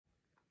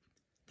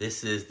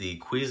This is the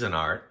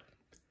Cuisinart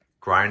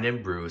Grind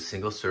and Brew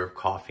single serve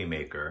coffee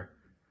maker.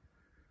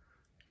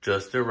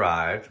 Just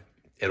arrived.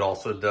 It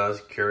also does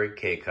Keurig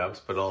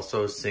K-Cups, but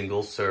also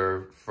single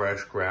serve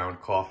fresh ground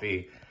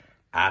coffee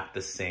at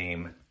the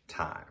same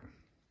time.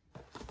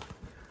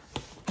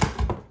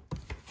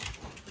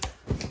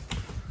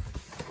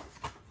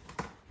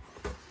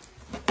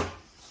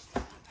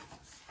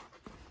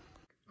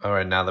 All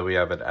right, now that we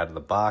have it out of the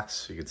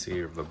box, you can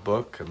see the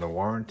book and the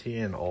warranty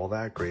and all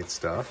that great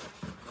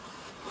stuff.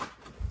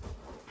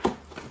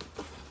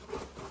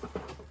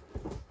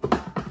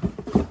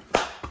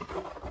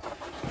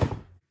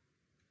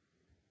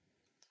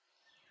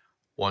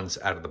 Once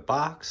out of the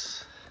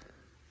box,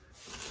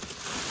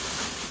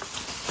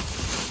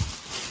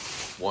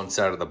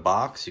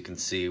 you can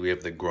see we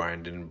have the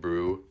Grind and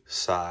Brew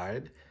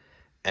side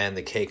and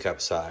the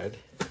K-Cup side.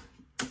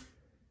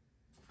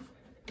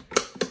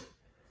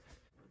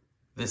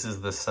 This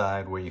is the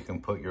side where you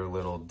can put your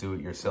little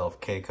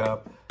do-it-yourself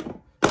K-Cup,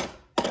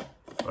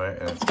 right?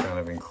 And it's kind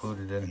of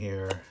included in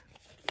here.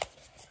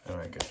 And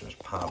I can just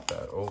pop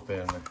that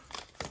open.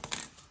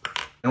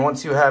 And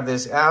once you have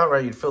this out,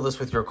 right, you'd fill this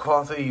with your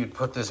coffee, you'd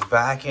put this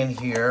back in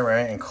here,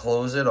 right, and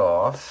close it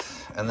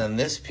off. And then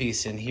this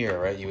piece in here,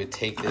 right, you would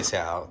take this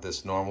out,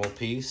 this normal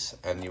piece,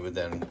 and you would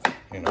then,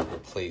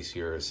 replace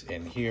yours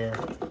in here.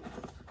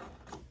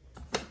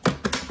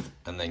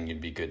 And then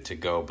you'd be good to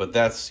go. But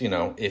that's,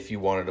 if you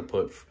wanted to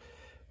put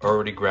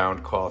already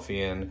ground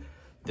coffee in,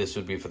 this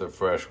would be for the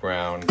fresh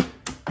ground.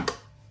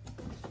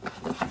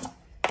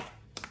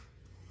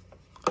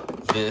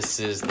 This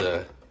is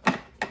the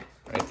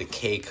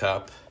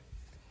K-Cup,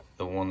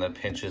 the one that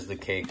pinches the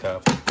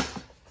K-Cup,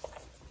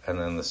 and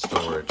then the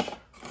storage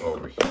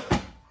over here,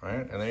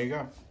 right? And there you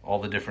go. All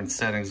the different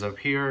settings up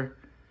here,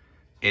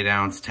 8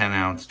 ounce, 10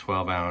 ounce,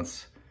 12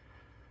 ounce,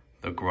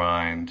 the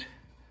grind,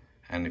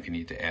 and if you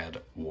need to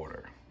add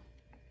water.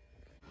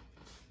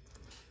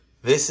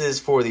 This is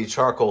for the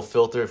charcoal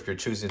filter if you're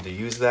choosing to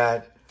use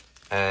that,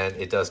 and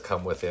it does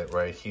come with it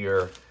right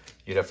here.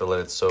 You'd have to let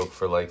it soak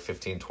for like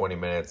 15-20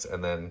 minutes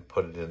and then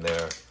put it in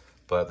there.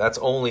 But that's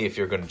only if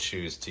you're going to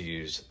choose to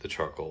use the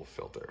charcoal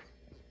filter.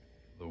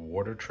 The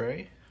water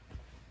tray.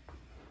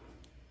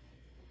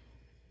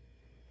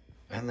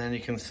 And then you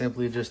can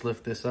simply just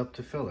lift this up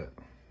to fill it.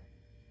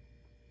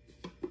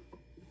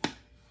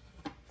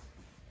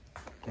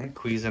 And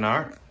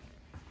Cuisinart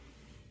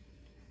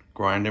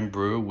Grind and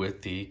Brew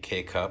with the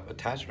K-Cup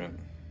attachment.